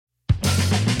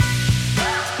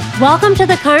Welcome to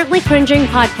the Currently Cringing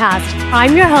podcast.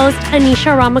 I'm your host,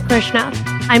 Anisha Ramakrishna.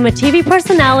 I'm a TV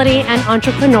personality and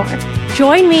entrepreneur.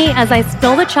 Join me as I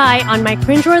spill the chai on my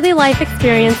cringeworthy life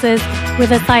experiences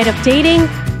with a side of dating,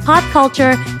 pop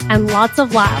culture, and lots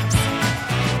of laughs.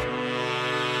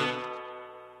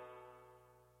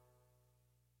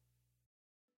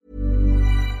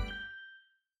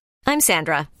 I'm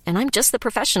Sandra, and I'm just the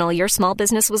professional your small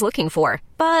business was looking for.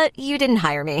 But you didn't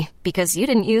hire me because you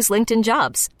didn't use LinkedIn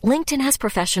Jobs. LinkedIn has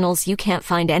professionals you can't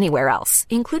find anywhere else,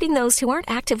 including those who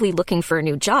aren't actively looking for a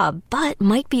new job, but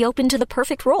might be open to the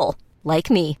perfect role, like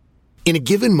me. In a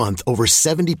given month, over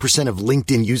 70% of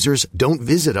LinkedIn users don't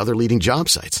visit other leading job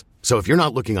sites. So if you're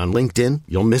not looking on LinkedIn,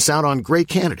 you'll miss out on great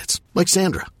candidates like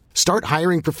Sandra. Start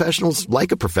hiring professionals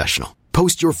like a professional.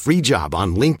 Post your free job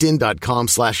on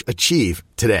linkedin.com/achieve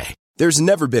today. There's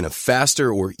never been a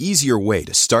faster or easier way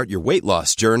to start your weight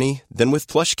loss journey than with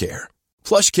PlushCare.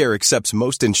 PlushCare accepts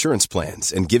most insurance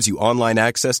plans and gives you online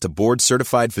access to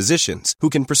board-certified physicians who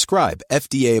can prescribe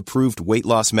FDA-approved weight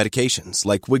loss medications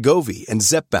like Wegovy and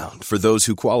Zepbound for those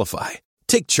who qualify.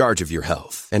 Take charge of your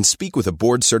health and speak with a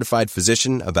board-certified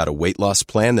physician about a weight loss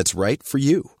plan that's right for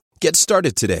you. Get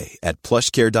started today at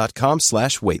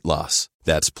plushcare.com/weight loss.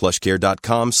 That's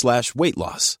plushcare.com/weight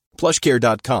loss.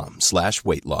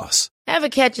 plushcare.com/weight loss. Ever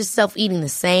catch yourself eating the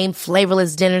same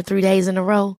flavorless dinner 3 days in a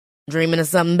row? Dreaming of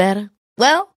something better?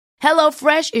 Well,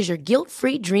 HelloFresh is your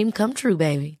guilt-free dream come true,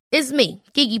 baby. It's me,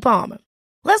 Keke Palmer.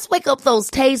 Let's wake up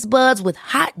those taste buds with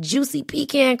hot, juicy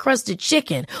pecan-crusted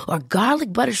chicken or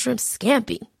garlic butter shrimp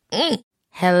scampi.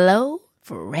 Hello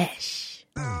Fresh.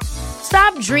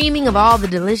 Stop dreaming of all the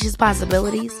delicious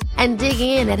possibilities and dig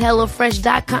in at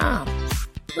HelloFresh.com.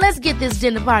 Let's get this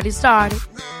dinner party started.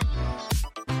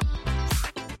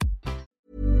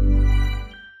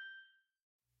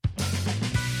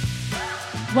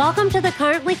 Welcome to the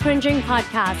Currently Cringing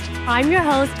podcast. I'm your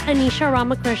host, Anisha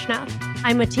Ramakrishna.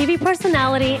 I'm a TV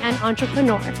personality and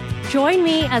entrepreneur. Join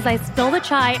me as I spill the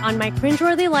chai on my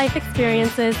cringeworthy life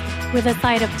experiences with a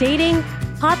side of dating,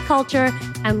 pop culture,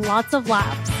 and lots of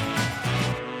laughs.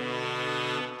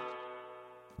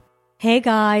 Hey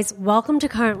guys, welcome to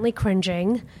Currently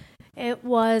Cringing. It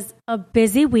was a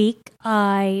busy week.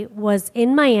 I was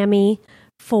in Miami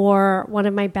for one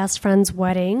of my best friend's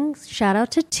weddings. Shout out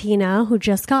to Tina, who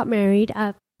just got married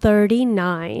at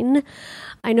 39.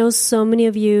 I know so many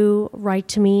of you write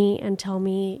to me and tell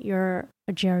me you're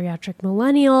a geriatric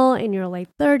millennial in your late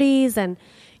 30s and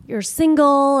you're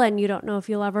single and you don't know if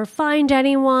you'll ever find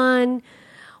anyone.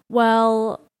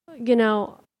 Well, you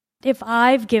know, if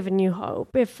I've given you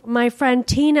hope, if my friend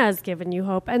Tina has given you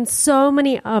hope, and so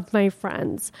many of my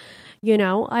friends, you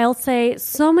know, I'll say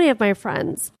so many of my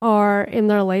friends are in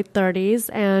their late 30s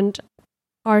and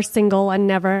are single and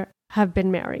never have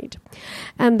been married.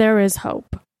 And there is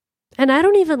hope. And I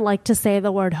don't even like to say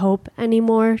the word hope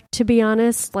anymore, to be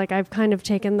honest. Like, I've kind of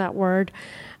taken that word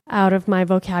out of my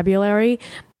vocabulary.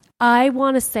 I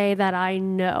want to say that I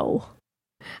know.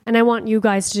 And I want you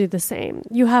guys to do the same.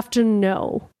 You have to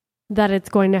know that it's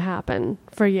going to happen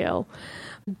for you.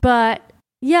 But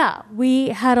yeah, we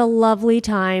had a lovely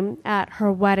time at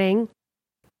her wedding.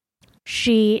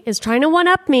 She is trying to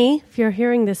one-up me, if you're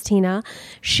hearing this, Tina.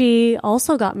 She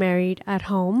also got married at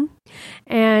home,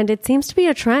 and it seems to be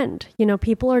a trend. You know,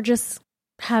 people are just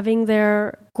having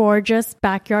their gorgeous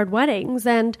backyard weddings,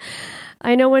 and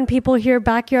I know when people hear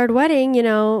backyard wedding, you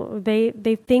know, they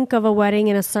think of a wedding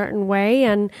in a certain way,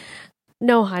 and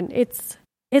no, hun, it's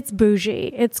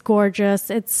bougie, it's gorgeous,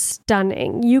 it's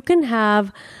stunning. You can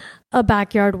have a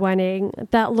backyard wedding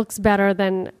that looks better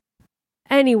than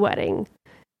any wedding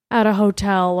at a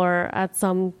hotel or at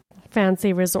some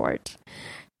fancy resort.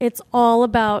 It's all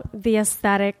about the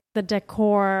aesthetic, the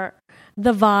decor,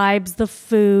 the vibes, the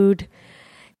food.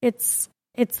 It's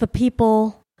the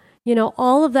people, you know,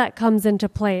 all of that comes into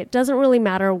play. It doesn't really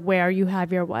matter where you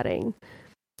have your wedding.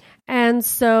 And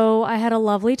so I had a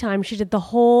lovely time. She did the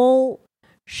whole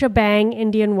shebang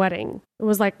Indian wedding. It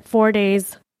was like 4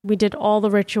 days. We did all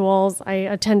the rituals. I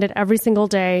attended every single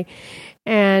day,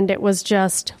 and it was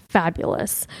just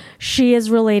fabulous. She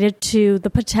is related to the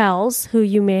Patels, who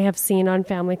you may have seen on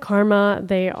Family Karma.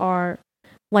 They are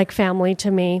like family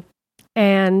to me,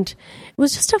 and it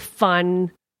was just a fun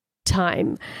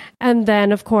time. And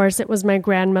then, of course, it was my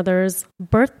grandmother's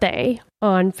birthday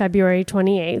on February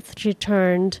 28th. She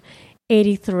turned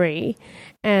 83,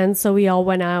 and so we all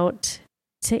went out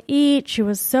to eat. She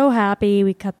was so happy.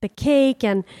 We cut the cake,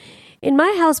 and in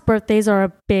my house, birthdays are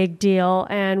a big deal,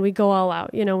 and we go all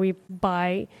out. You know, we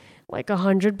buy like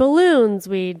 100 balloons,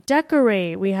 we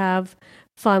decorate, we have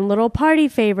fun little party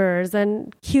favors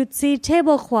and cutesy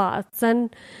tablecloths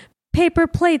and paper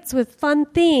plates with fun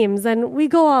themes, and we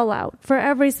go all out for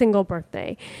every single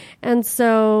birthday. And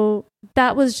so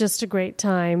that was just a great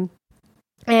time.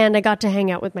 And I got to hang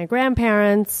out with my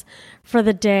grandparents for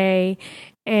the day.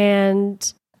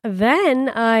 And then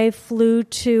I flew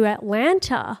to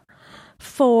Atlanta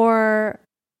for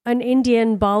an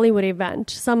Indian Bollywood event.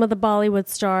 Some of the Bollywood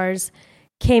stars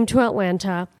came to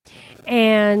Atlanta,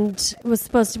 and it was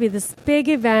supposed to be this big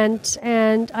event.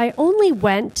 And I only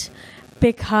went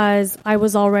because I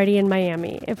was already in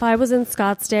Miami. If I was in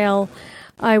Scottsdale,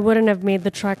 I wouldn't have made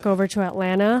the trek over to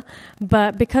Atlanta.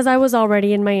 But because I was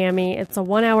already in Miami, it's a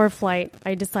 1-hour flight.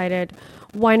 I decided,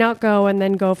 why not go and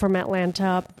then go from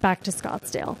Atlanta back to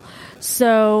Scottsdale?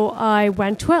 So I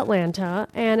went to Atlanta,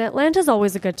 and Atlanta's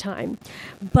always a good time.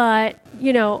 But,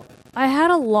 you know, I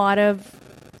had a lot of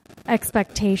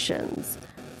expectations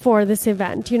for this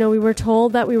event. You know, we were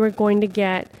told that we were going to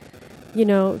get, you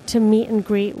know, to meet and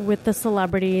greet with the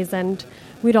celebrities, and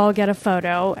we'd all get a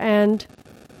photo. And,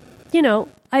 you know,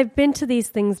 I've been to these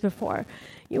things before.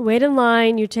 You wait in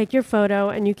line, you take your photo,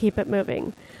 and you keep it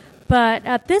moving. But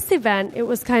at this event, it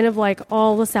was kind of like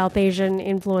all the South Asian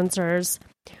influencers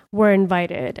were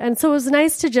invited. And so it was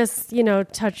nice to just, you know,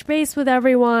 touch base with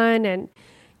everyone. And,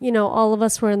 you know, all of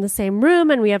us were in the same room,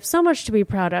 and we have so much to be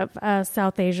proud of as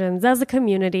South Asians, as a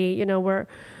community. You know, we're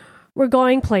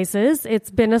going places. It's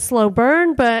been a slow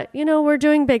burn, but, you know, we're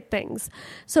doing big things.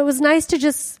 So it was nice to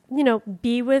just, you know,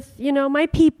 be with, you know, my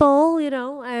people, you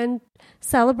know, and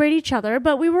celebrate each other.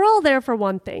 But we were all there for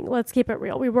one thing. Let's keep it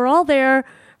real. We were all there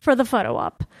for the photo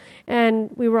op. And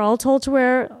we were all told to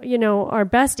wear, you know, our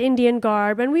best Indian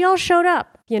garb. And we all showed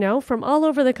up, you know, from all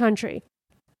over the country.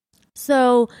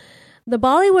 So the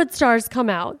Bollywood stars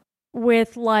come out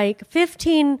with like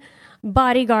 15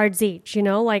 bodyguards each, you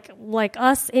know, like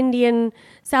us Indian,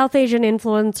 South Asian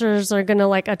influencers are going to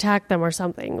like attack them or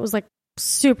something. It was like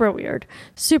super weird,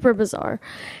 super bizarre.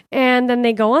 And then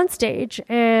they go on stage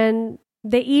and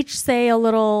they each say a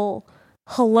little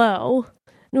hello.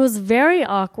 It was very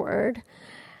awkward.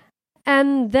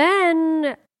 And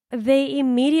then they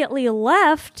immediately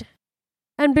left.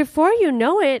 And before you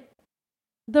know it,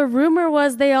 the rumor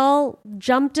was they all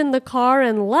jumped in the car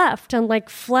and left and like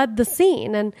fled the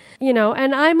scene. And, you know,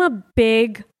 and I'm a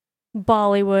big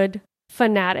Bollywood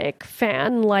fanatic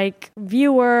fan, like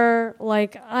viewer,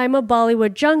 like I'm a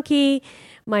Bollywood junkie.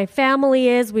 My family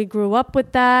is, we grew up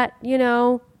with that, you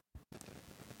know.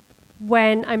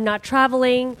 When I'm not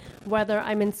traveling, whether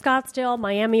I'm in Scottsdale,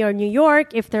 Miami, or New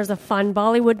York, if there's a fun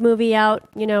Bollywood movie out,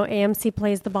 you know, AMC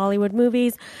plays the Bollywood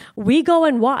movies, we go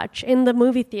and watch in the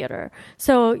movie theater.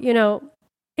 So, you know,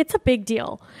 it's a big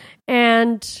deal.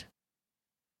 And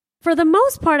for the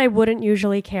most part, I wouldn't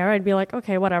usually care. I'd be like,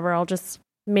 okay, whatever, I'll just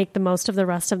make the most of the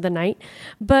rest of the night.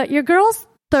 But your girl's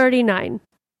 39.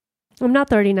 I'm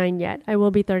not 39 yet. I will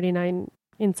be 39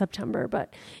 in September,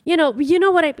 but you know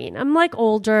what I mean. I'm like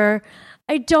older.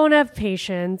 I don't have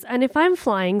patience. And if I'm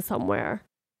flying somewhere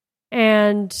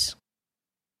and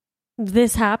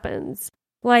this happens,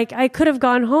 like I could have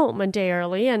gone home a day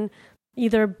early and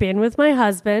either been with my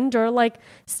husband or like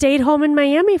stayed home in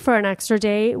Miami for an extra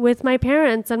day with my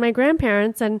parents and my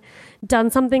grandparents and done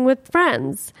something with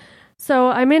friends. So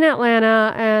I'm in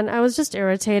Atlanta and I was just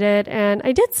irritated, and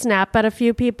I did snap at a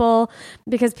few people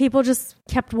because people just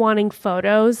kept wanting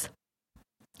photos,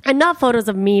 and not photos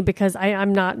of me because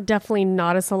I'm definitely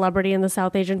not a celebrity in the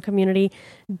South Asian community,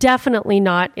 definitely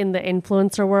not in the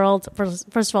influencer world.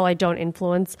 First of all, I don't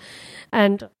influence,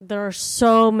 and there are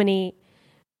so many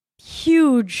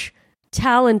huge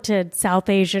talented South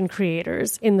Asian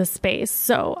creators in the space.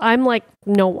 So I'm like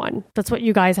no one. That's what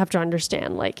you guys have to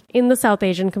understand. Like in the South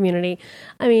Asian community,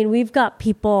 I mean, we've got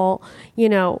people, you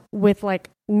know, with like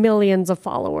millions of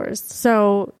followers.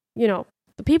 So, you know,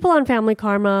 the people on Family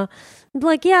Karma,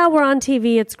 like, yeah, we're on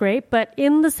TV, it's great, but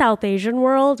in the South Asian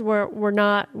world, we're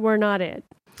not it.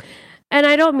 And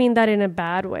I don't mean that in a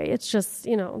bad way. It's just,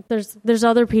 you know, there's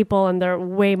other people and they're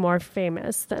way more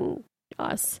famous than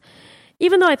us.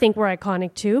 Even though I think we're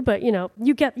iconic too, but you know,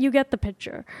 you get the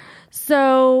picture.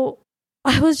 So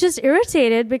I was just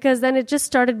irritated because then it just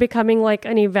started becoming like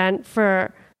an event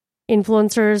for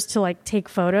influencers to like take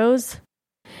photos.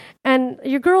 And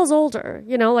your girl's older,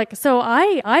 you know, like, so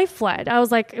I fled. I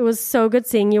was like, it was so good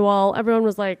seeing you all. Everyone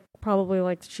was like, probably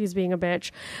like, she's being a bitch.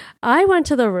 I went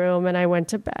to the room and I went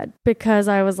to bed because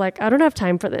I was like, I don't have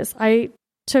time for this. I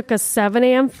took a 7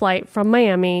 a.m. flight from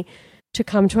Miami to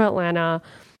come to Atlanta.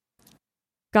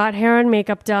 Got hair and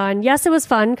makeup done. Yes, it was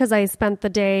fun because I spent the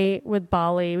day with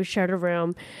Bali. We shared a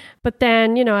room. But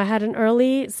then, you know, I had an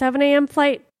early 7 a.m.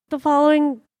 flight the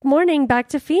following morning back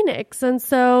to Phoenix. And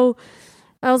so,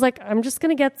 I was like, I'm just going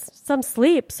to get some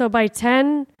sleep. So by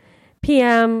 10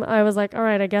 p.m., I was like, all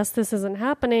right, I guess this isn't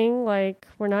happening. Like,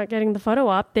 we're not getting the photo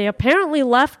up. They apparently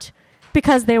left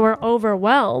because they were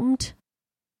overwhelmed.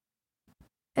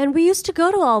 And we used to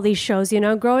go to all these shows,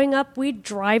 growing up, we'd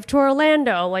drive to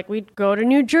Orlando, like we'd go to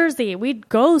New Jersey, we'd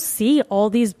go see all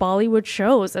these Bollywood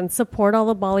shows and support all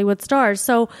the Bollywood stars.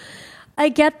 So I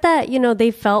get that,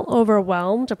 they felt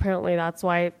overwhelmed. Apparently that's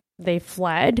why they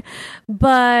fled,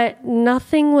 but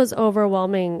nothing was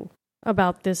overwhelming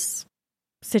about this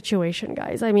situation,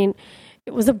 guys. I mean,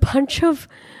 it was a bunch of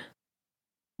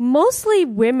mostly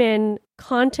women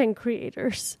content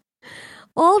creators,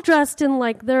 all dressed in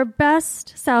like their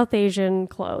best South Asian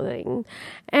clothing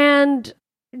and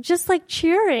just like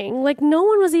cheering. Like no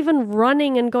one was even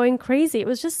running and going crazy. It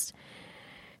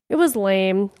was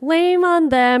lame. Lame on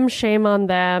them, shame on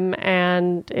them,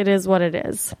 and it is what it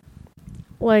is.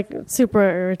 Like super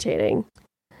irritating.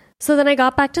 So then I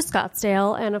got back to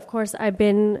Scottsdale, and of course I've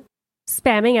been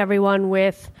spamming everyone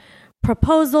with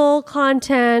proposal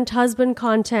content, husband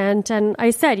content, and I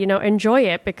said, enjoy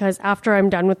it, because after I'm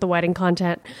done with the wedding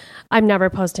content, I'm never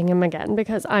posting him again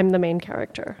because I'm the main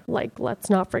character. Like, let's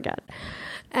not forget.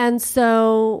 And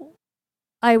so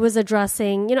I was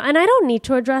addressing, and I don't need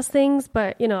to address things,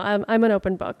 but, I'm an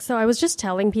open book. So I was just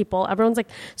telling people, everyone's like,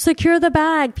 secure the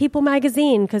bag, People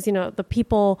Magazine, because, the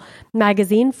People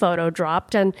Magazine photo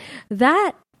dropped. And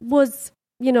that was,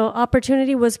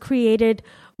 opportunity was created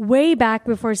way back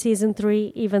before season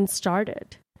 3 even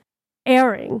started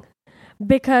airing,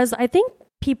 because I think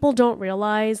people don't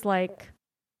realize, like,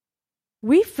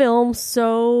 we film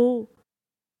so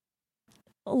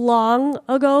long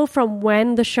ago from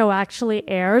when the show actually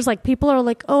airs. Like, people are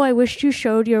like, oh, I wished you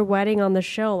showed your wedding on the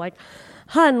show. Like,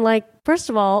 hun, like, first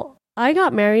of all, I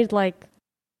got married like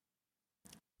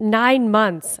 9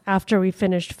 months after we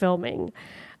finished filming.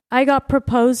 I got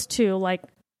proposed to like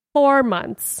 4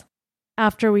 months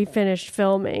after we finished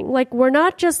filming. Like, we're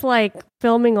not just like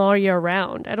filming all year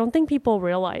round. I don't think people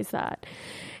realize that.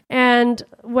 And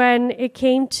when it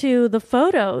came to the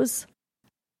photos,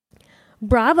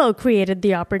 Bravo created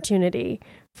the opportunity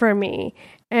for me.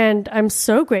 And I'm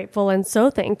so grateful and so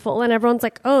thankful. And everyone's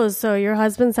like, oh, so your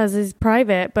husband says he's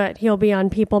private, but he'll be on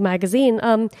People Magazine.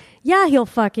 Yeah, he'll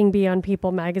fucking be on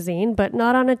People Magazine, but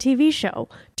not on a TV show.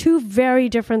 2 very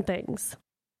different things,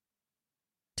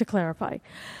 to clarify.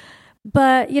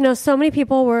 But, so many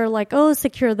people were like, oh,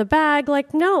 secure the bag.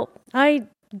 Like, no, I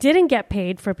didn't get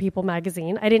paid for People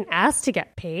Magazine. I didn't ask to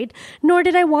get paid, nor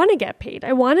did I want to get paid.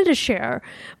 I wanted to share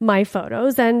my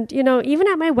photos. And, even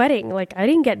at my wedding, like, I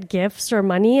didn't get gifts or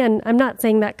money. And I'm not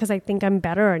saying that because I think I'm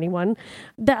better or anyone.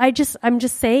 I'm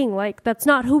just saying, like, that's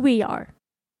not who we are.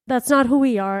 That's not who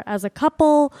we are as a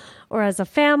couple or as a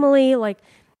family. Like,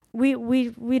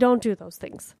 we don't do those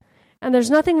things. And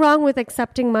there's nothing wrong with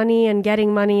accepting money and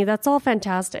getting money. That's all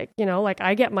fantastic. Like,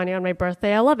 I get money on my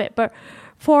birthday. I love it. But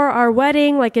for our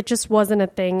wedding, like, it just wasn't a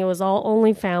thing. It was all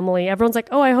only family. Everyone's like,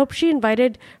 oh, I hope she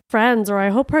invited friends, or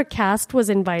I hope her cast was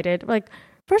invited. Like,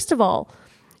 first of all,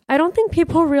 I don't think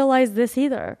people realize this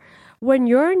either. When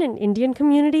you're in an Indian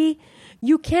community,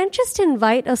 you can't just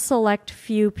invite a select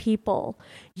few people.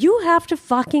 You have to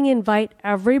fucking invite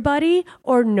everybody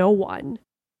or no one.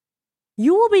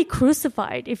 You will be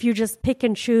crucified if you just pick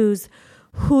and choose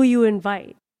who you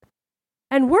invite.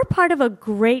 And we're part of a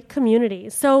great community.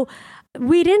 So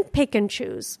we didn't pick and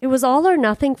choose. It was all or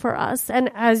nothing for us.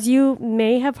 And as you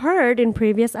may have heard in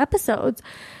previous episodes,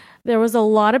 there was a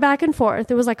lot of back and forth.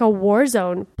 It was like a war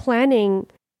zone planning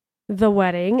the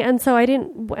wedding. And so I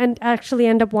didn't actually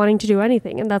end up wanting to do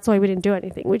anything. And that's why we didn't do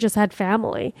anything. We just had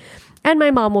family. And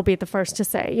my mom will be the first to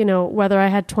say, whether I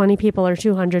had 20 people or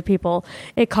 200 people,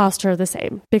 it cost her the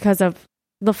same because of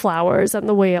the flowers and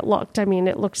the way it looked. I mean,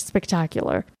 it looked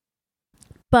spectacular.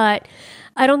 But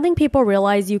I don't think people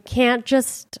realize you can't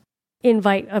just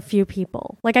invite a few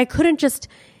people. Like, I couldn't just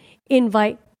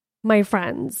invite my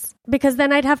friends, because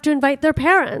then I'd have to invite their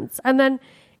parents. And then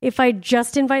if I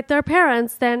just invite their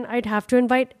parents, then I'd have to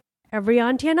invite every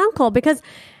auntie and uncle, because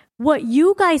what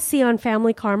you guys see on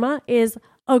Family Karma is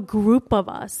a group of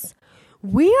us.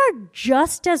 We are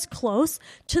just as close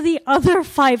to the other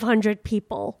 500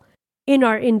 people in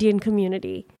our Indian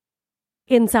community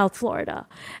in South Florida.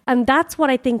 And that's what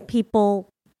I think people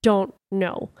don't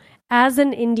know. As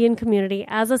an Indian community,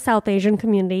 as a South Asian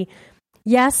community,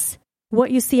 yes,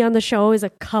 what you see on the show is a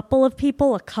couple of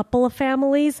people, a couple of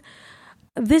families.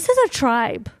 This is a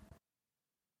tribe.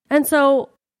 And so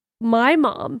my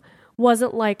mom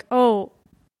wasn't like, oh,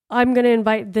 I'm going to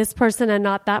invite this person and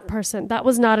not that person. That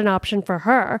was not an option for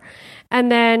her.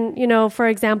 And then, for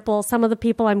example, some of the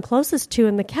people I'm closest to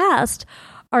in the cast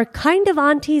are kind of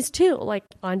aunties too, like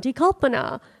Auntie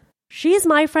Kalpana. She's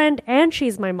my friend and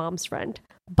she's my mom's friend.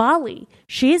 Bali,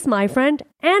 she's my friend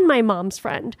and my mom's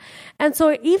friend. And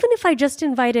so even if I just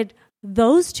invited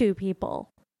those two people,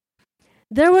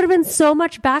 there would have been so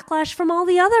much backlash from all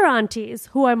the other aunties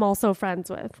who I'm also friends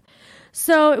with.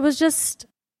 So it was just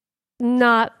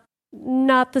not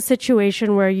the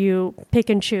situation where you pick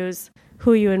and choose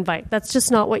who you invite. That's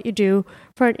just not what you do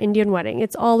for an Indian wedding.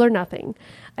 It's all or nothing.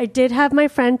 I did have my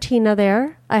friend Tina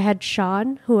there. I had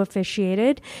Sean, who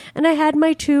officiated, and I had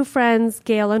my two friends,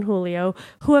 Gail and Julio,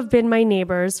 who have been my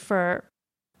neighbors for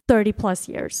 30 plus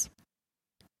years.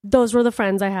 Those were the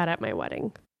friends I had at my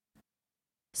wedding.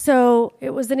 So it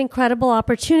was an incredible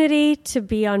opportunity to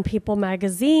be on People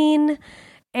magazine.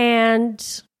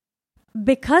 And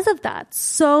because of that,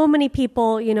 so many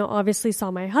people, obviously saw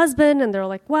my husband and they're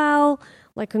like, wow,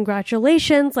 like,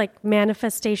 congratulations, like,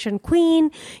 manifestation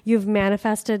queen. You've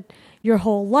manifested your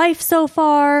whole life so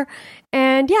far.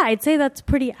 And yeah, I'd say that's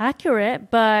pretty accurate.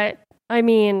 But I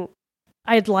mean,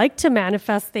 I'd like to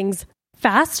manifest things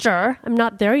faster. I'm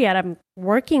not there yet. I'm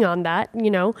working on that,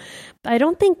 I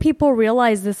don't think people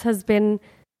realize this has been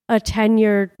a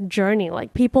 10-year journey.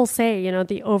 Like people say,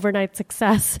 the overnight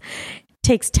success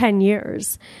takes 10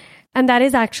 years. And that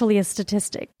is actually a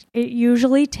statistic. It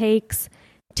usually takes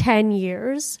 10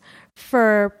 years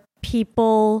for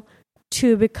people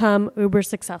to become uber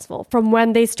successful from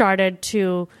when they started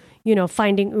to,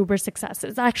 finding uber success.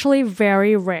 It's actually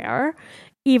very rare,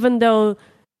 even though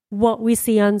what we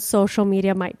see on social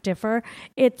media might differ.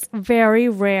 It's very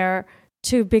rare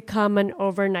to become an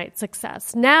overnight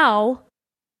success. Now,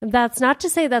 that's not to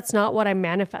say that's not what I'm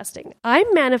manifesting. I'm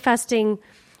manifesting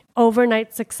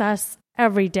overnight success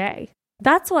every day.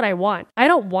 That's what I want. I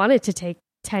don't want it to take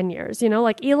 10 years,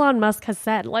 like Elon Musk has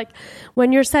said, like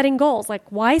when you're setting goals, like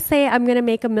why say I'm going to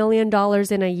make $1 million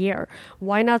in a year?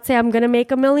 Why not say I'm going to make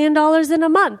 $1 million in a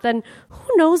month? And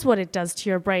who knows what it does to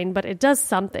your brain, but it does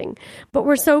something. But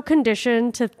we're so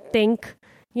conditioned to think,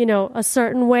 a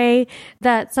certain way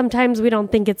that sometimes we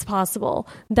don't think it's possible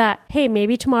that, hey,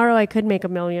 maybe tomorrow I could make $1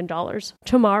 million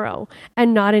tomorrow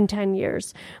and not in 10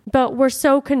 years. But we're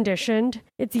so conditioned.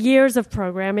 It's years of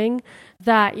programming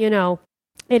that,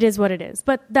 it is what it is.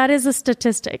 But that is a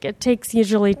statistic. It takes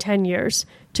usually 10 years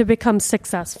to become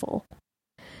successful.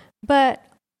 But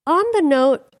on the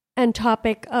note and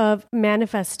topic of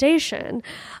manifestation,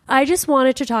 I just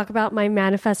wanted to talk about my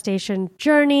manifestation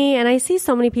journey. And I see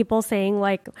so many people saying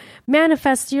like,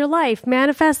 manifest your life,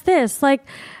 manifest this. Like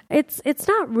it's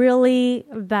not really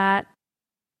that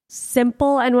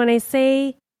simple. And when I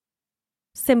say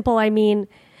simple, I mean,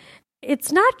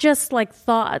 it's not just like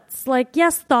thoughts. Like,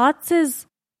 yes, thoughts is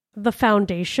the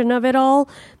foundation of it all,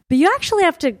 but you actually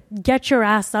have to get your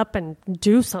ass up and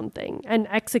do something and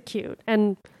execute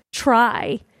and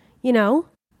try,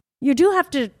 you do have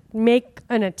to make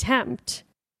an attempt.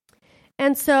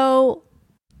 And so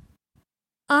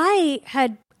I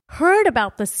had heard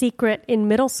about The Secret in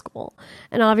middle school.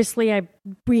 And obviously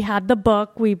we had the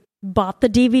book, we bought the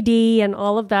DVD and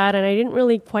all of that. And I didn't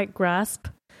really quite grasp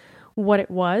what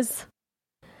it was.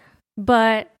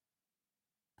 But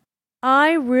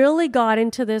I really got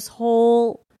into this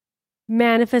whole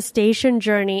manifestation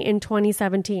journey in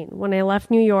 2017 when I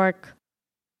left New York,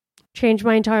 changed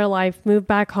my entire life, moved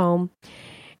back home.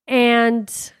 And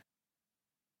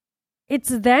it's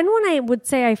then when I would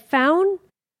say I found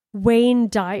Wayne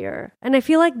Dyer. And I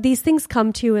feel like these things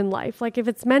come to you in life. Like if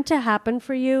it's meant to happen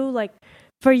for you, like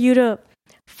for you to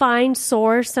find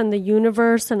source and the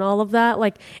universe and all of that,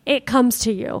 like it comes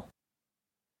to you.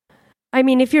 I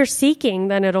mean, if you're seeking,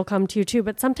 then it'll come to you too.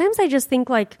 But sometimes I just think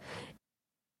like,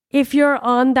 if you're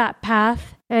on that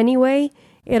path anyway,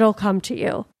 it'll come to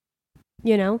you,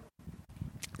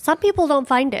 Some people don't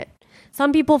find it.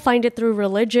 Some people find it through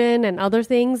religion and other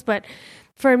things. But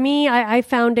for me, I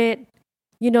found it,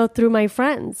 through my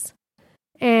friends.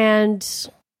 And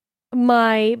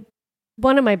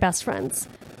one of my best friends,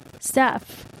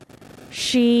 Steph,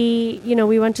 she,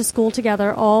 we went to school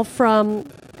together all from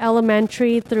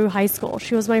elementary through high school.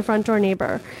 She was my front door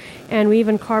neighbor, and we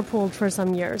even carpooled for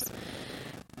some years.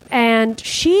 And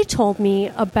she told me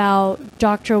about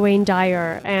Dr. Wayne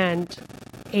Dyer and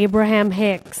Abraham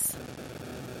Hicks.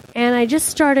 And I just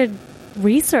started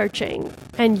researching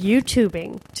and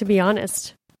YouTubing, to be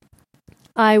honest.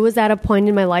 I was at a point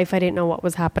in my life I didn't know what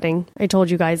was happening. I told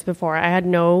you guys before, I had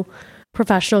no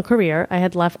professional career. I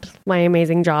had left my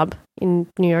amazing job in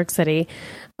New York City.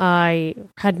 I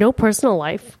had no personal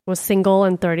life, was single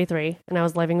and 33, and I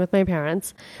was living with my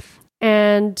parents.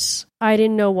 And I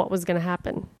didn't know what was going to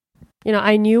happen.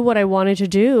 I knew what I wanted to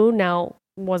do. Now,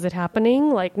 was it happening?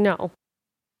 Like, no.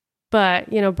 But,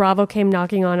 Bravo came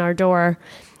knocking on our door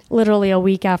literally a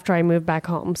week after I moved back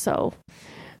home. So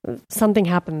something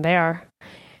happened there.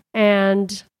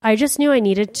 And I just knew I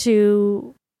needed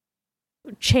to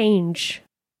change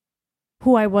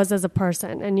who I was as a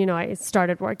person. And, I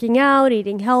started working out,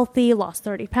 eating healthy, lost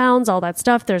 30 pounds, all that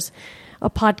stuff. There's a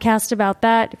podcast about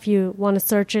that. If you want to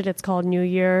search it, it's called New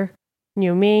Year,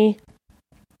 New Me.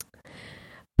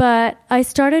 But I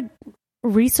started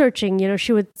researching,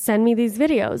 she would send me these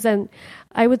videos. And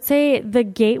I would say the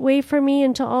gateway for me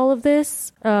into all of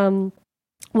this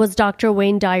was Dr.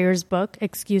 Wayne Dyer's book,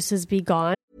 Excuses Be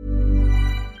Gone.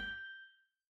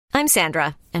 I'm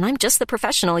Sandra, and I'm just the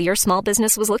professional your small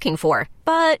business was looking for.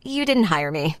 But you didn't hire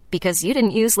me because you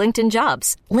didn't use LinkedIn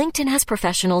Jobs. LinkedIn has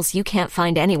professionals you can't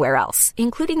find anywhere else,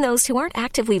 including those who aren't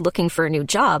actively looking for a new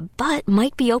job, but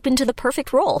might be open to the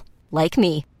perfect role, like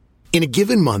me. In a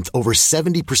given month, over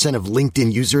 70% of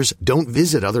LinkedIn users don't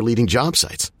visit other leading job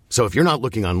sites. So if you're not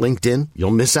looking on LinkedIn,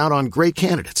 you'll miss out on great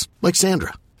candidates like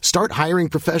Sandra. Start hiring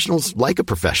professionals like a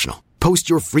professional. Post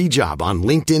your free job on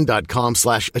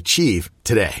linkedin.com/achieve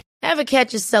today. Ever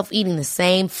catch yourself eating the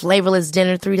same flavorless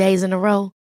dinner 3 days in a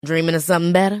row? Dreaming of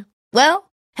something better? Well,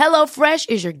 HelloFresh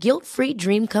is your guilt-free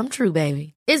dream come true,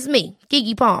 baby. It's me,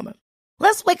 Keke Palmer.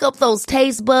 Let's wake up those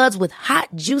taste buds with hot,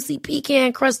 juicy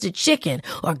pecan-crusted chicken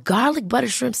or garlic butter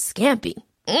shrimp scampi.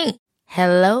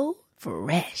 Hello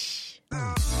Fresh.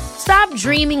 Stop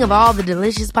dreaming of all the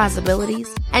delicious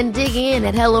possibilities and dig in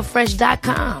at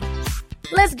HelloFresh.com.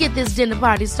 Let's get this dinner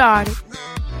party started.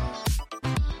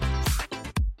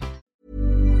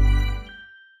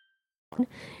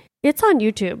 It's on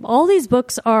YouTube. All these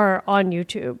books are on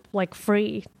YouTube, like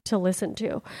free to listen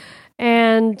to.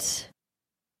 And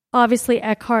obviously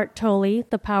Eckhart Tolle,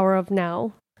 The Power of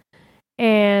Now,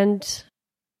 and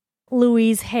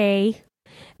Louise Hay.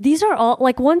 These are all,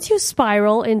 like, once you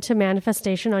spiral into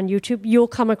manifestation on YouTube, you'll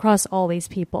come across all these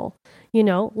people.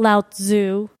 Lao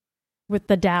Tzu with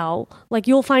the Tao. Like,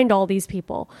 you'll find all these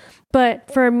people.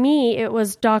 But for me, it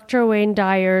was Dr. Wayne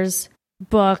Dyer's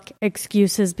book,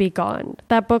 Excuses Be Gone.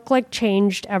 That book,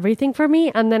 changed everything for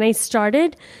me. And then I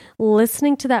started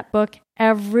listening to that book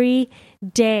every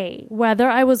day, whether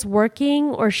I was working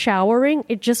or showering.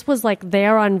 It just was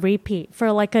there on repeat for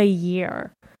a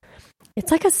year.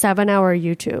 It's a 7-hour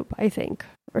YouTube, I think,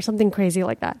 or something crazy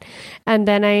like that. And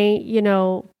then I,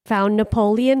 found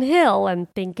Napoleon Hill and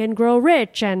Think and Grow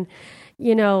Rich and,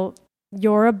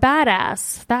 You're a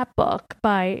Badass, that book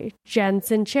by Jen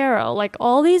Sincero.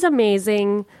 All these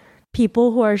amazing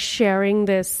people who are sharing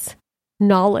this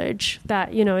knowledge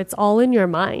that, it's all in your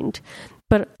mind.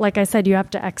 But like I said, you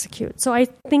have to execute. So I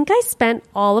think I spent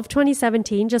all of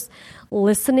 2017 just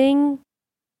listening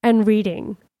and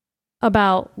reading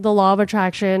about the law of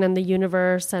attraction and the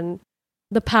universe and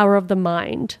the power of the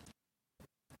mind.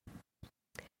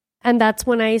 And that's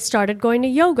when I started going to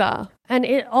yoga. And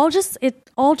it all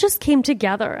just came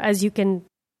together, as you can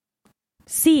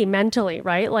see mentally,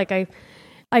 right?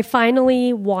 I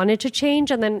finally wanted to change,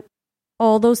 and then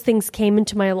all those things came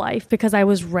into my life because I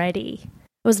was ready.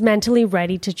 I was mentally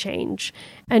ready to change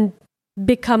and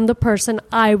become the person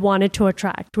I wanted to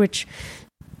attract, which,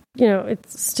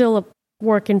 it's still a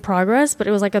work in progress, but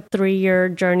it was a 3-year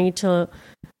journey to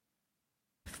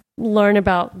learn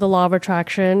about the law of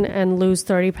attraction and lose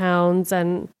 30 pounds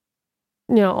and,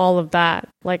 all of that.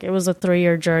 It was a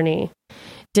 3-year journey.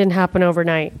 Didn't happen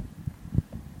overnight.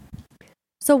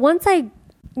 So once I,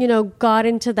 got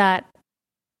into that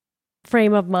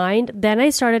frame of mind, then I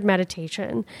started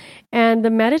meditation. And the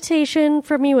meditation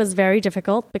for me was very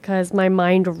difficult because my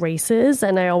mind races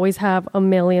and I always have a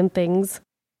million things,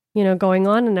 going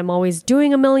on, and I'm always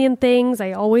doing a million things.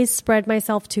 I always spread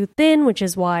myself too thin, which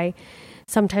is why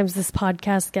sometimes this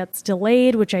podcast gets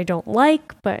delayed, which I don't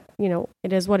like, but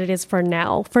it is what it is for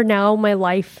now. For now, my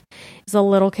life is a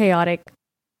little chaotic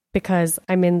because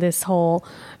I'm in this whole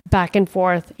back and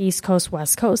forth East Coast,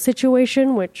 West Coast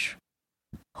situation, which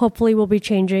hopefully will be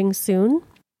changing soon,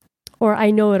 or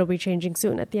I know it'll be changing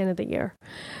soon at the end of the year.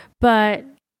 But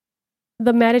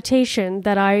the meditation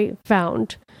that I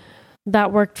found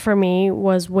that worked for me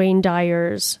was Wayne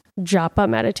Dyer's Japa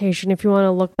meditation. If you want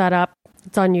to look that up,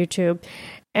 it's on YouTube.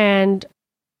 And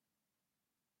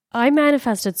I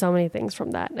manifested so many things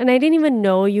from that. And I didn't even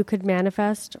know you could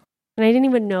manifest. And I didn't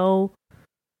even know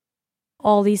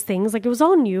all these things. It was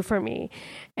all new for me.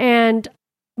 And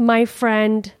my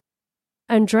friend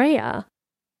Andrea,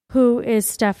 who is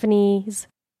Stephanie's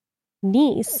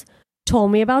niece,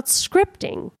 told me about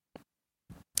scripting.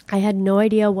 I had no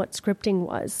idea what scripting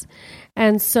was.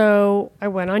 And so I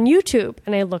went on YouTube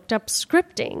and I looked up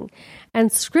scripting. And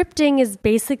scripting is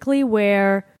basically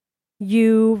where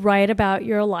you write about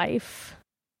your life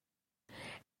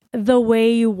the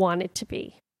way you want it to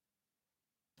be.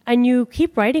 And you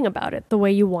keep writing about it the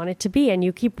way you want it to be. And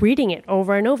you keep reading it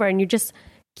over and over. And you just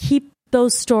keep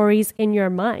those stories in your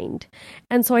mind.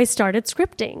 And so I started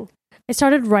scripting. I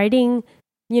started writing,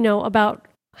 about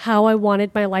how I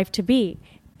wanted my life to be.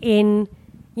 In,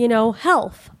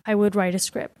 health, I would write a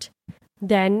script.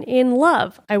 Then in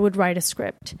love, I would write a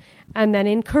script. And then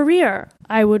in career,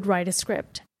 I would write a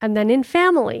script. And then in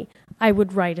family, I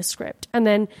would write a script. And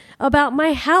then about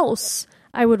my house,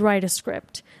 I would write a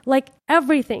script. Like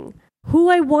everything. Who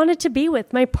I wanted to be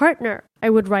with, my partner,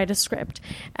 I would write a script.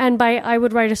 And by I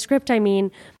would write a script, I mean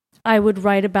I would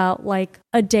write about like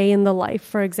a day in the life,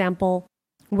 for example,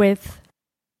 with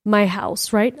my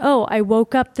house, right? Oh, I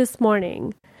woke up this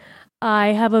morning. I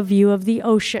have a view of the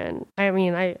ocean. I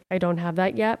mean, I don't have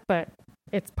that yet, but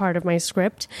it's part of my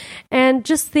script. And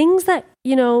just things that,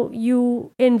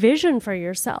 you envision for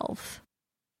yourself.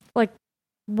 Like,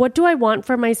 what do I want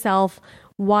for myself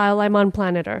while I'm on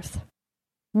planet Earth?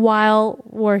 While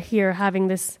we're here having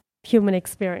this human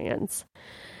experience.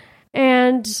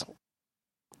 And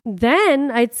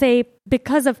then I'd say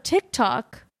because of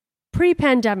TikTok,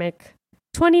 pre-pandemic,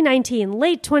 2019,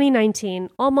 late 2019,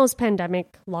 almost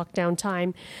pandemic lockdown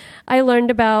time, I learned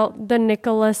about the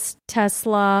Nikola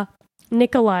Tesla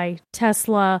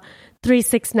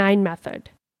 369 method.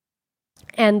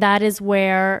 And that is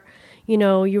where,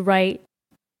 you write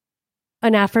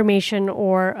an affirmation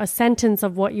or a sentence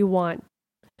of what you want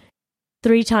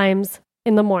 3 times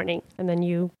in the morning. And then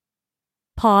you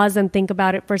pause and think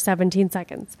about it for 17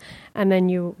 seconds. And then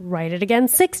you write it again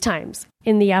 6 times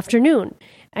in the afternoon.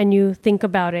 And you think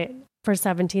about it for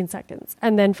 17 seconds.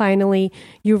 And then finally,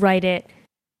 you write it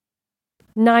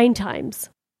 9 times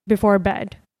before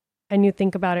bed. And you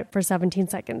think about it for 17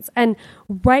 seconds. And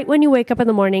right when you wake up in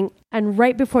the morning and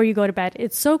right before you go to bed,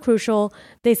 it's so crucial.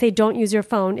 They say don't use your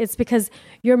phone. It's because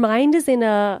your mind is in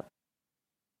a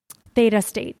theta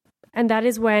state. And that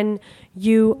is when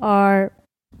you are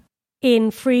in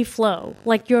free flow.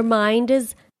 Like your mind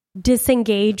is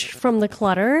disengaged from the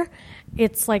clutter.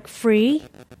 It's like free,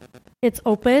 it's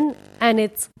open, and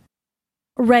it's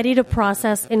ready to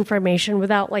process information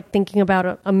without like thinking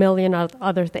about a million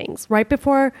other things right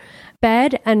before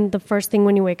bed and the first thing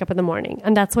when you wake up in the morning.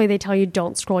 And that's why they tell you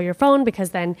don't scroll your phone,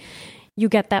 because then you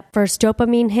get that first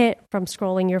dopamine hit from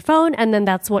scrolling your phone, and then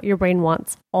that's what your brain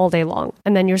wants all day long.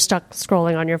 And then you're stuck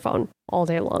scrolling on your phone all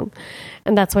day long.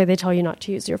 And that's why they tell you not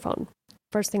to use your phone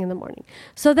first thing in the morning.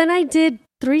 So then I did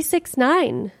the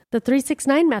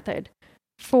 369 method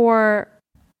for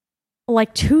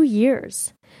like 2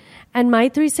 years. And my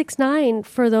 369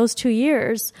 for those 2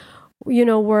 years,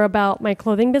 were about my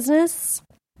clothing business,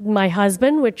 my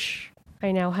husband, which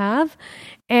I now have,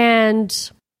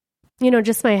 and,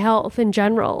 just my health in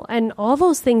general. And all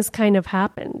those things kind of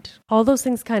happened. All those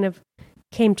things kind of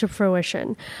came to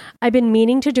fruition. I've been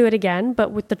meaning to do it again,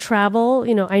 but with the travel,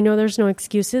 I know there's no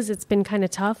excuses. It's been kind of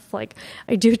tough. Like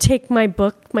I do take my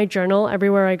book, my journal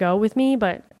everywhere I go with me,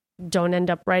 but don't end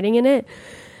up writing in it.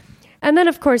 And then,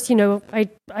 of course,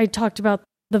 I talked about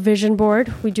the vision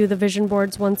board. We do the vision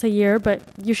boards once a year, but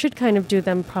you should kind of do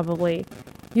them probably.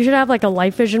 You should have like a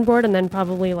life vision board and then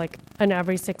probably like an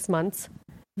every 6 months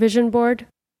vision board.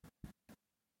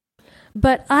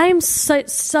 But I'm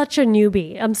such a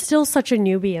newbie. I'm still such a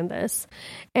newbie in this.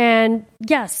 And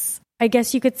yes, I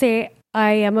guess you could say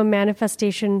I am a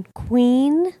manifestation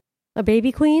queen, a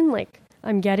baby queen. Like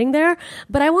I'm getting there,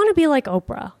 but I want to be like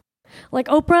Oprah. Like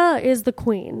Oprah is the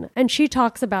queen and she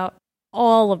talks about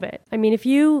all of it. I mean, if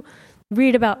you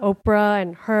read about Oprah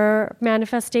and her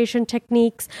manifestation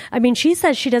techniques, I mean, she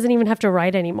says she doesn't even have to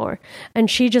write anymore and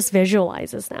she just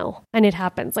visualizes now and it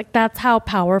happens. Like that's how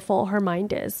powerful her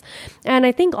mind is. And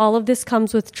I think all of this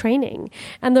comes with training.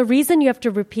 And the reason you have to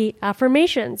repeat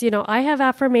affirmations, I have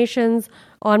affirmations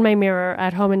on my mirror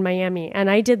at home in Miami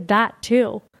and I did that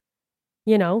too.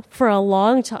 For a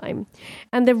long time.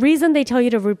 And the reason they tell you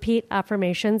to repeat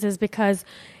affirmations is because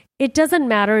it doesn't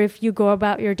matter if you go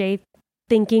about your day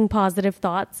thinking positive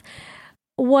thoughts.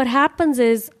 What happens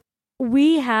is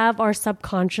we have our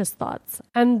subconscious thoughts,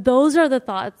 and those are the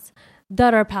thoughts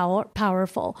that are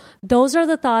powerful. Those are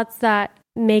the thoughts that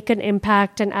make an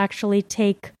impact and actually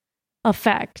take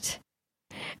effect.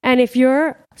 And if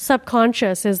your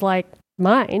subconscious is like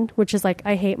mine, which is like,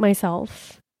 I hate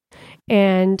myself,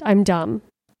 and I'm dumb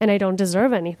and I don't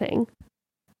deserve anything,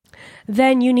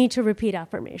 then you need to repeat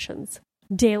affirmations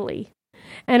daily.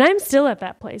 And I'm still at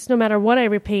that place. No matter what I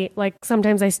repeat, like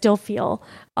sometimes I still feel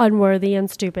unworthy and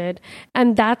stupid.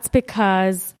 And that's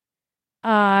because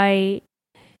I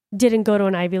didn't go to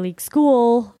an Ivy League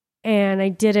school. and I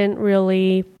didn't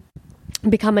really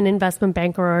become an investment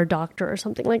banker or a doctor or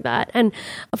something like that. And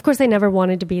of course, I never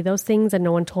wanted to be those things, and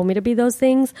no one told me to be those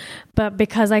things. But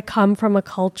because I come from a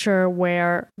culture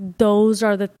where those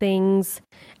are the things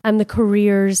and the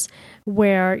careers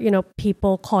where, you know,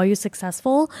 people call you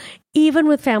successful, even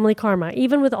with Family Karma,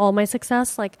 even with all my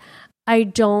success, like, I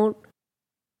don't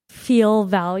feel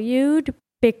valued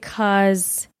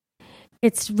because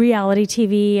it's reality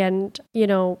TV, and, you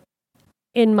know,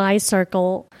 in my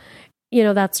circle, you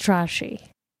know, that's trashy,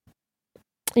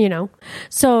 you know?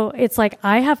 So it's like,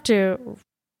 I have to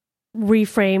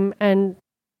reframe and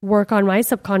work on my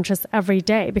subconscious every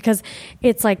day, because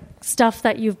it's like stuff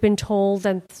that you've been told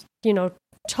and, you know,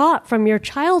 taught from your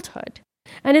childhood.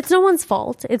 And it's no one's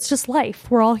fault. It's just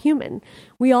life. We're all human.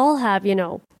 We all have, you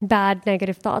know, bad,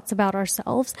 negative thoughts about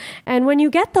ourselves. And when you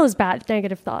get those bad,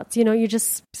 negative thoughts, you know, you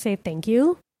just say thank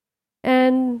you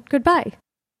and goodbye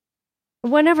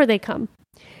whenever they come.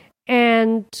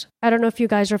 And I don't know if you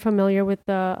guys are familiar with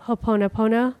the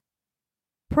Ho'oponopono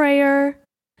prayer.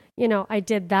 You know, I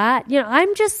did that. You know,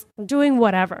 I'm just doing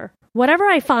whatever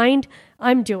I find,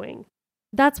 I'm doing.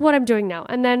 That's what I'm doing now.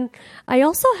 And then I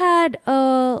also had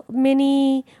a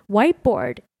mini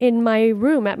whiteboard in my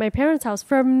room at my parents' house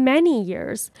for many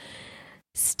years,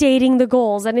 stating the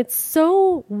goals. And it's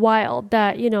so wild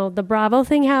that, you know, the Bravo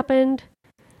thing happened,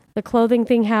 the clothing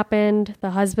thing happened,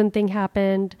 the husband thing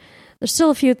happened. There's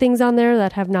still a few things on there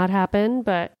that have not happened,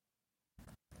 but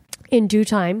in due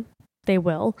time, they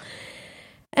will.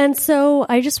 And so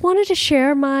I just wanted to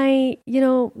share my, you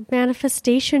know,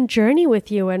 manifestation journey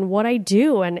with you and what I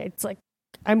do. And it's like,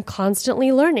 I'm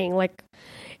constantly learning. Like,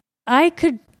 I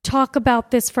could talk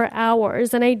about this for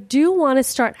hours, and I do want to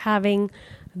start having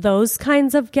those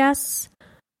kinds of guests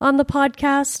on the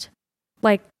podcast.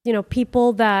 Like, you know,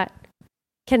 people that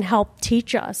can help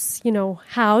teach us, you know,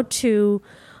 how to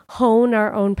hone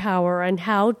our own power and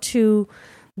how to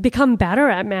become better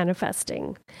at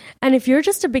manifesting. And if you're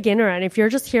just a beginner, and if you're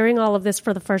just hearing all of this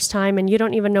for the first time and you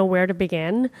don't even know where to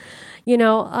begin, you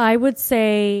know, I would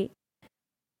say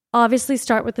obviously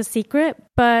start with The Secret,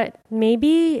 but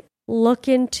maybe look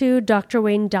into Dr.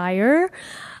 Wayne Dyer.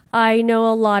 I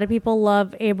know a lot of people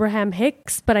love Abraham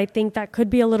Hicks, but I think that could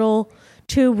be a little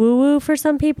too woo-woo for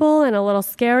some people and a little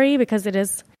scary, because it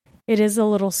is a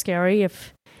little scary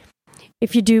if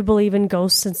you do believe in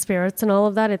ghosts and spirits and all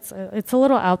of that. It's a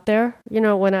little out there. You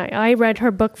know, when I read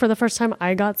her book for the first time,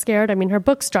 I got scared. I mean, her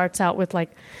book starts out with like,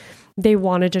 they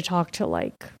wanted to talk to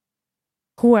like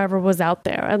whoever was out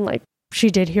there, and like she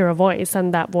did hear a voice,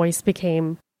 and that voice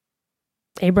became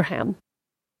Abraham.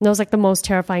 And that was like the most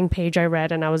terrifying page I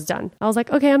read, and I was done. I was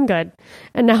like, okay, I'm good.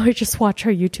 And now I just watch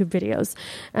her YouTube videos.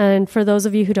 And for those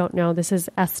of you who don't know, this is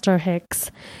Esther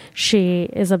Hicks. She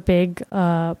is a big,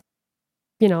 you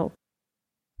know,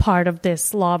 part of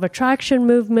this law of attraction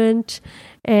movement.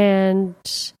 And,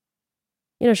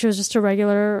 you know, she was just a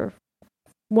regular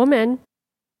woman,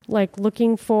 like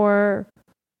looking for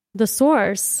the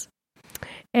source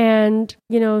and,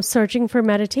 you know, searching for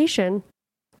meditation.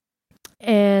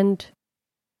 And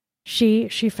she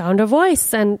found a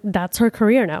voice, and that's her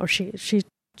career now. She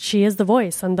is the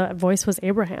voice, and the voice was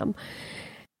Abraham.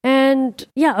 And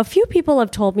yeah, a few people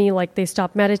have told me like they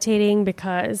stopped meditating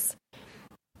because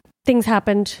things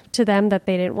happened to them that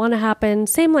they didn't want to happen.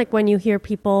 Same like when you hear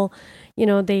people, you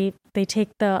know, they take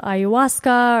the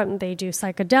ayahuasca and they do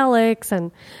psychedelics,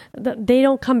 and they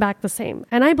don't come back the same.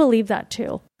 And I believe that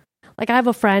too. Like, I have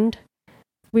a friend.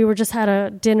 We were just had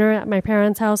a dinner at my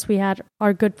parents' house. We had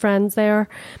our good friends there,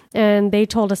 and they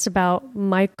told us about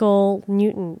Michael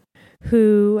Newton,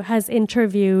 who has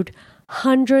interviewed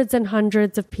hundreds and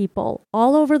hundreds of people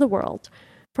all over the world,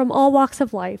 from all walks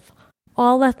of life,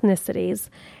 all ethnicities.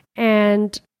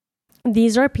 And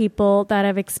these are people that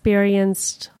have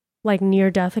experienced like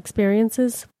near-death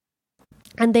experiences.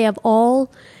 And they have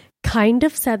all kind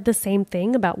of said the same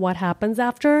thing about what happens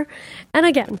after. And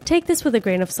again, take this with a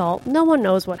grain of salt. No one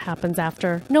knows what happens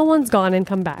after. No one's gone and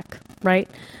come back, right?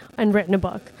 And written a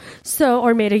book.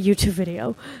 Or made a YouTube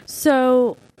video.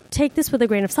 So take this with a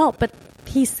grain of salt. But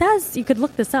he says, you could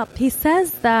look this up. He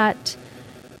says that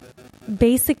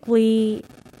basically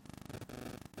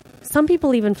some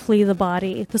people even flee the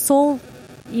body. The soul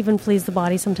even flees the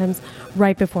body sometimes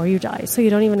right before you die. So you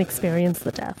don't even experience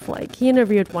the death. Like, he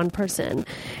interviewed one person,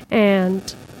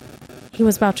 and he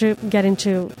was about to get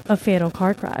into a fatal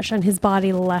car crash, and his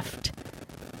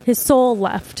soul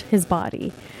left his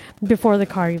body before the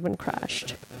car even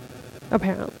crashed,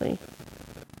 apparently.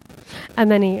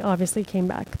 And then he obviously came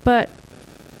back. But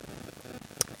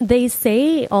they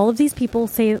say, all of these people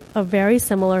say a very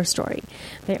similar story.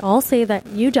 They all say that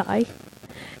you die,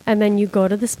 And then you go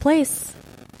to this place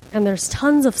and there's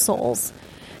tons of souls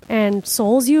and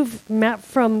souls you've met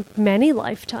from many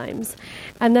lifetimes.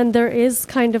 And then there is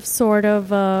kind of sort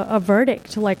of a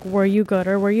verdict, like, were you good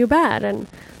or were you bad? And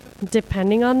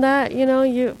depending on that,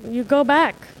 you go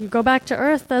back. You go back to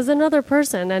Earth as another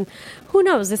person. And who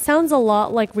knows? It sounds a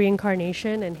lot like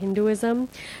reincarnation and Hinduism.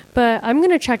 But I'm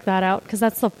going to check that out because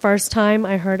that's the first time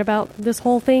I heard about this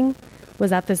whole thing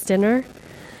was at this dinner.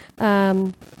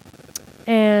 And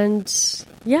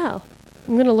yeah,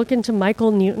 I'm going to look into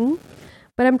Michael Newton.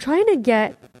 But I'm trying to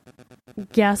get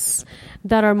guests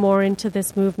that are more into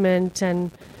this movement and,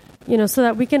 so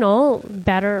that we can all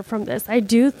better from this. I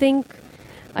do think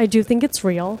it's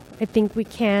real. I think we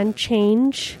can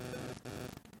change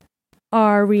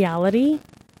our reality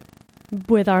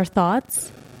with our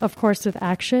thoughts, of course, with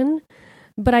action.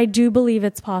 But I do believe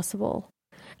it's possible.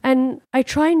 And I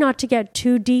try not to get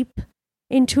too deep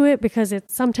into it because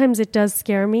sometimes it does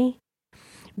scare me.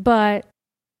 But,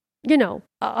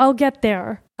 I'll get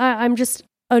there. I'm just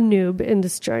a noob in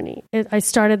this journey. I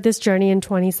started this journey in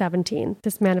 2017,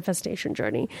 this manifestation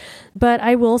journey. But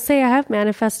I will say I have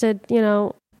manifested,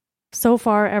 so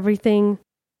far everything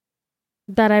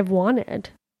that I've wanted.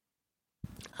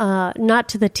 Not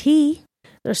to the T.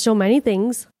 There's so many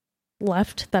things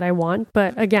left that I want.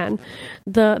 But again,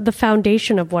 the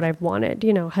foundation of what I've wanted,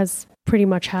 has pretty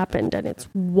much happened. And it's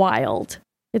wild.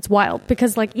 It's wild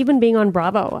because even being on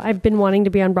Bravo, I've been wanting to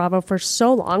be on Bravo for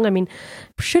so long. I mean,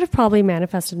 should have probably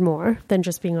manifested more than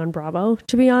just being on Bravo,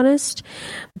 to be honest.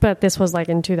 But this was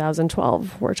in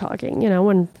 2012, we're talking,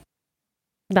 when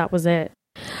that was it.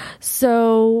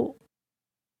 So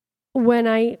when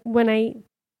I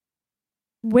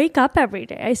wake up every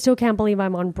day, I still can't believe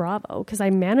I'm on Bravo because I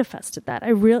manifested that.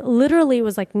 Literally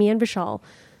was me and Vishal,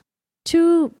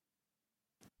 two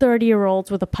 30-year-olds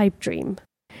with a pipe dream.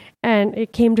 And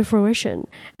it came to fruition,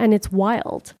 and it's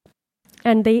wild.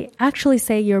 And they actually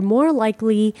say you're more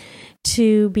likely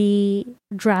to be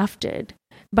drafted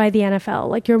by the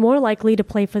NFL. You're more likely to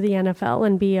play for the NFL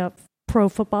and be a pro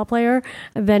football player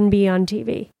than be on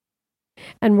TV.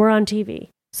 And we're on TV.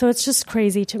 So it's just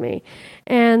crazy to me.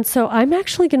 And so I'm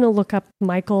actually going to look up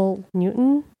Michael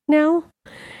Newton now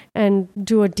and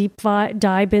do a deep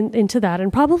dive into that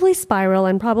and probably spiral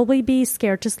and probably be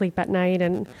scared to sleep at night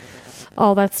and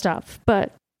all that stuff.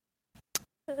 But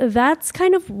that's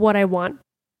kind of what I want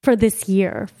for this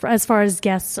year, as far as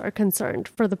guests are concerned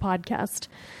for the podcast.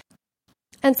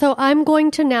 And so I'm going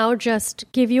to now just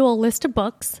give you a list of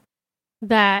books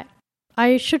that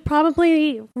I should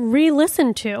probably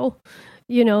re-listen to,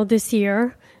 this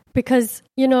year, because,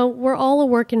 we're all a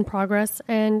work in progress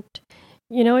and,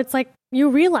 it's like you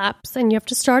relapse and you have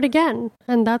to start again,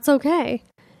 and that's okay.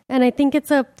 And I think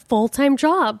it's a full-time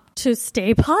job to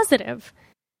stay positive.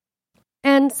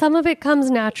 And some of it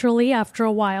comes naturally after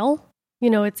a while.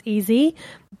 It's easy.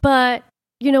 But,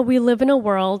 we live in a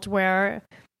world where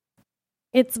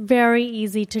it's very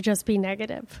easy to just be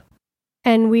negative.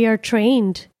 And we are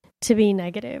trained to be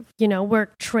negative.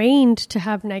 We're trained to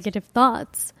have negative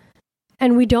thoughts.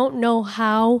 And we don't know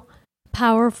how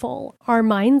powerful our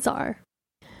minds are.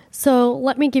 So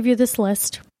let me give you this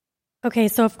list. Okay,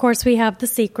 so of course we have The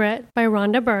Secret by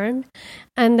Rhonda Byrne,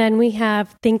 and then we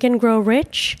have Think and Grow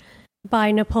Rich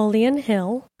by Napoleon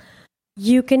Hill,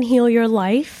 You Can Heal Your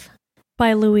Life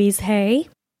by Louise Hay,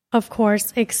 of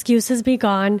course Excuses Be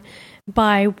Gone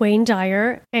by Wayne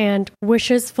Dyer, and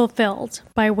Wishes Fulfilled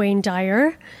by Wayne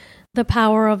Dyer, The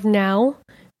Power of Now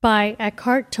by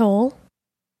Eckhart Tolle,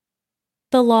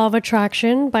 The Law of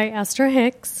Attraction by Esther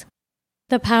Hicks,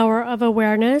 The Power of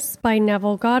Awareness by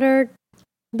Neville Goddard,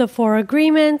 The Four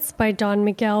Agreements by Don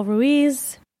Miguel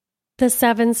Ruiz, The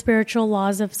Seven Spiritual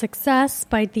Laws of Success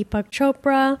by Deepak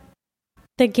Chopra,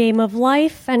 The Game of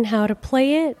Life and How to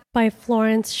Play It by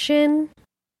Florence Shin,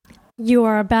 You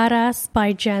Are a Badass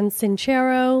by Jen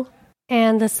Sincero,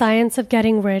 and The Science of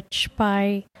Getting Rich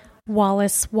by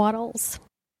Wallace Wattles.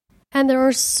 And there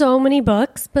are so many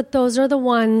books, but those are the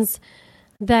ones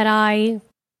that I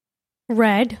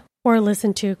read or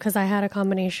listened to because I had a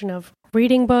combination of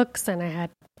reading books and I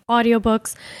had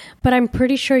audiobooks, but I'm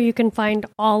pretty sure you can find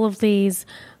all of these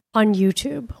on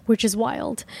YouTube, which is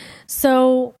wild.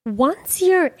 So once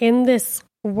you're in this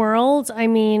world, I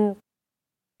mean,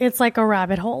 it's like a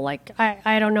rabbit hole.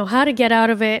 I don't know how to get out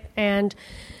of it. And,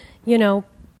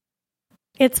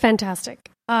 it's fantastic.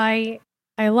 I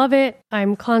love it.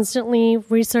 I'm constantly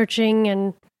researching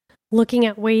and looking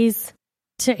at ways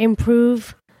to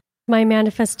improve my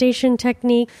manifestation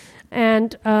technique.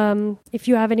 And if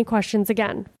you have any questions,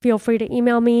 again, feel free to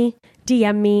email me,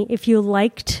 DM me. If you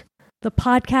liked the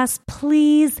podcast,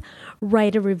 please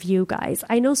write a review, guys.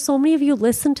 I know so many of you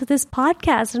listen to this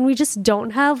podcast and we just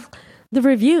don't have the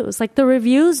reviews. Like, the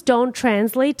reviews don't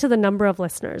translate to the number of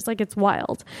listeners. Like, it's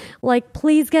wild. Like,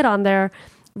 please get on there,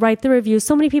 write the review.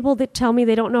 So many people that tell me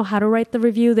they don't know how to write the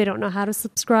review. They don't know how to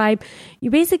subscribe.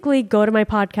 You basically go to my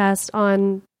podcast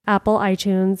on Apple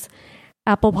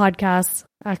Podcasts,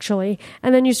 actually,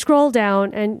 and then you scroll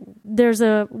down and there's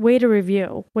a way to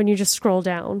review when you just scroll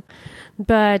down.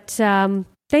 But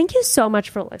thank you so much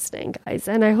for listening, guys.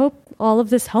 And I hope all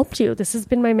of this helped you. This has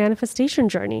been my manifestation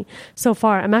journey so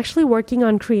far. I'm actually working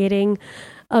on creating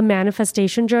a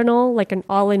manifestation journal, like an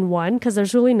all-in-one, because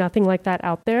there's really nothing like that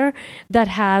out there that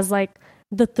has like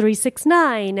the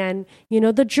 369 and,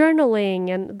 the journaling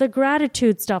and the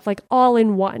gratitude stuff, like all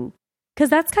in one. Because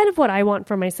that's kind of what I want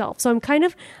for myself. So I'm kind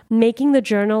of making the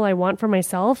journal I want for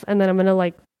myself, and then I'm going to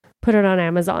like put it on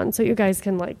Amazon so you guys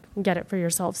can like get it for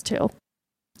yourselves too.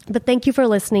 But thank you for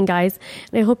listening, guys.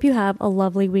 And I hope you have a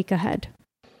lovely week ahead.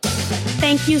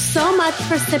 Thank you so much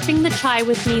for sipping the chai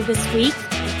with me this week.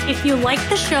 If you like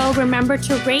the show, remember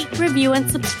to rate, review, and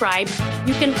subscribe.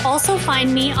 You can also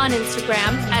find me on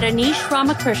Instagram at Anish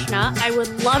Ramakrishna. I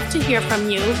would love to hear from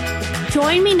you.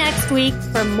 Join me next week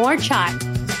for more chai.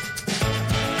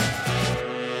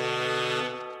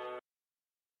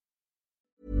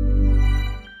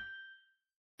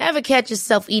 Ever catch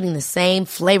yourself eating the same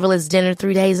flavorless dinner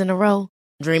 3 days in a row?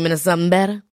 Dreaming of something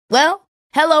better? Well,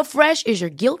 HelloFresh is your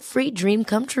guilt-free dream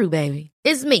come true, baby.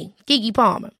 It's me, Keke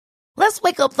Palmer. Let's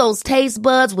wake up those taste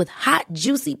buds with hot,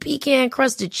 juicy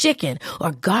pecan-crusted chicken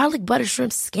or garlic butter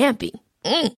shrimp scampi.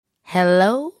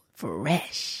 Hello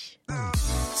Fresh.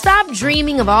 Stop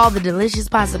dreaming of all the delicious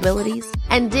possibilities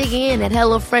and dig in at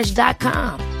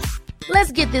HelloFresh.com.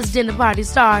 Let's get this dinner party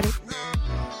started.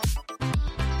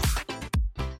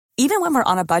 Even when we're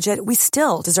on a budget, we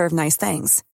still deserve nice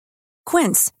things.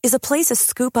 Quince is a place to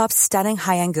scoop up stunning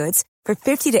high-end goods for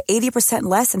 50 to 80%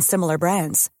 less than similar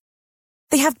brands.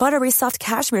 They have buttery soft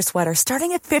cashmere sweaters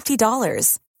starting at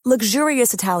 $50,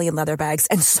 luxurious Italian leather bags,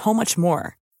 and so much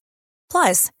more.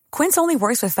 Plus, Quince only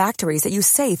works with factories that use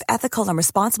safe, ethical, and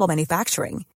responsible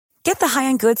manufacturing. Get the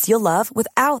high-end goods you'll love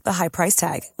without the high price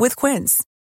tag with Quince.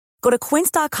 Go to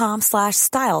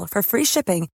quince.com/style for free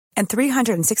shipping and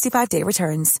 365-day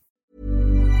returns.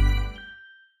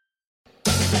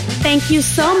 Thank you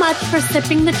so much for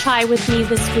sipping the chai with me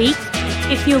this week.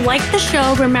 If you like the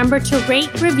show, remember to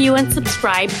rate, review, and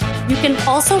subscribe. You can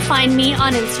also find me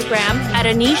on Instagram at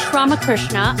Anish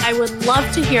Ramakrishna. I would love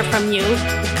to hear from you.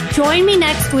 Join me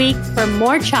next week for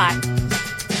more chai.